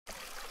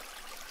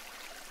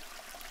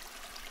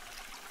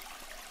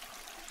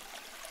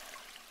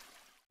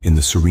In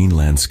the serene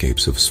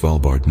landscapes of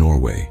Svalbard,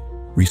 Norway,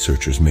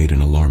 researchers made an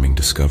alarming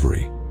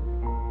discovery.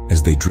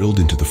 As they drilled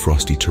into the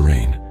frosty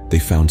terrain, they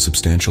found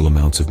substantial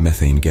amounts of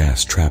methane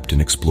gas trapped in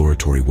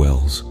exploratory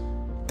wells.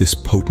 This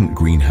potent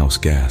greenhouse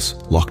gas,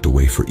 locked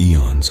away for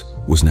eons,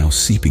 was now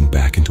seeping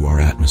back into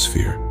our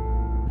atmosphere.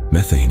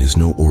 Methane is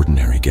no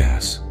ordinary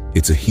gas.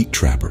 It's a heat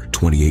trapper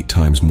 28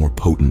 times more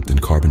potent than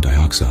carbon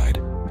dioxide.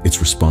 It's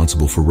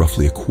responsible for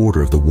roughly a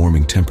quarter of the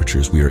warming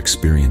temperatures we are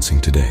experiencing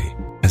today.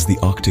 As the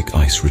Arctic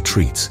ice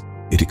retreats,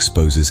 it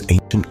exposes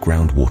ancient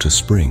groundwater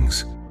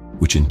springs,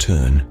 which in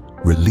turn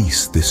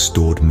release this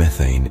stored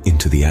methane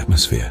into the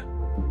atmosphere.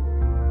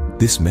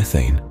 This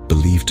methane,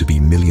 believed to be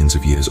millions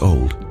of years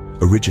old,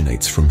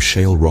 originates from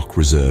shale rock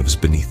reserves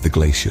beneath the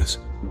glaciers.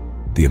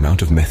 The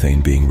amount of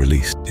methane being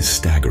released is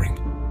staggering.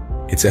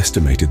 It's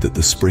estimated that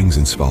the springs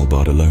in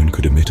Svalbard alone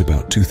could emit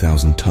about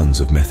 2,000 tons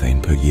of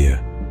methane per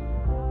year.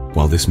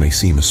 While this may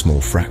seem a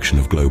small fraction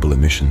of global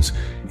emissions,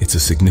 it's a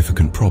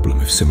significant problem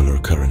if similar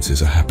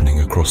occurrences are happening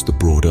across the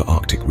broader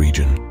Arctic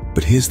region.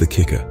 But here's the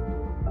kicker.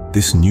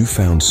 This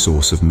newfound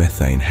source of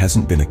methane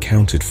hasn't been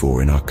accounted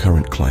for in our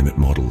current climate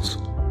models.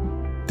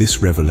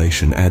 This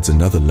revelation adds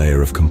another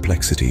layer of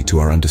complexity to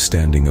our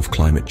understanding of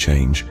climate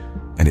change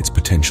and its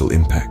potential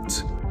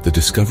impacts. The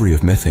discovery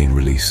of methane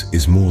release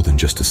is more than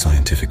just a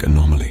scientific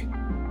anomaly.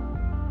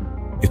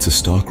 It's a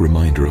stark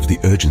reminder of the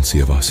urgency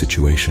of our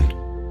situation.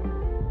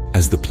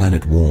 As the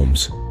planet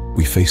warms,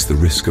 we face the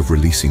risk of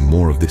releasing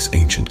more of this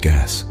ancient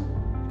gas,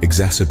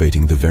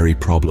 exacerbating the very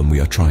problem we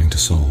are trying to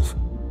solve.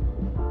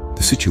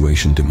 The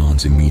situation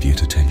demands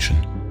immediate attention.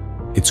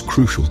 It's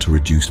crucial to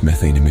reduce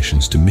methane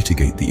emissions to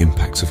mitigate the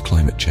impacts of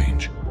climate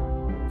change.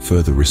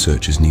 Further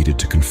research is needed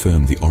to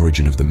confirm the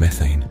origin of the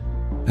methane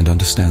and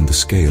understand the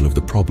scale of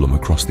the problem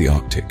across the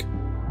Arctic.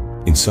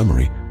 In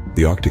summary,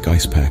 the Arctic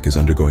ice pack is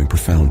undergoing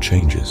profound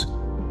changes.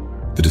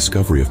 The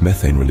discovery of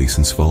methane release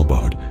in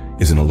Svalbard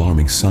is an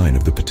alarming sign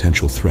of the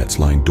potential threats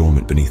lying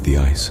dormant beneath the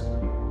ice.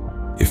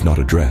 If not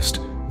addressed,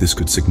 this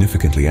could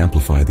significantly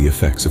amplify the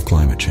effects of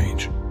climate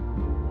change.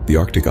 The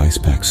Arctic ice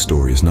pack's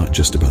story is not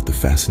just about the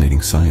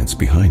fascinating science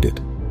behind it.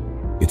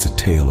 It's a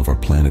tale of our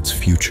planet's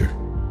future.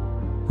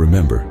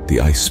 Remember, the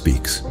ice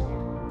speaks,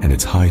 and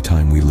it's high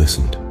time we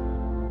listened.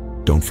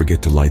 Don't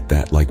forget to light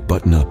that like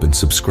button up and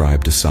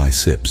subscribe to Sci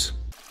Sips.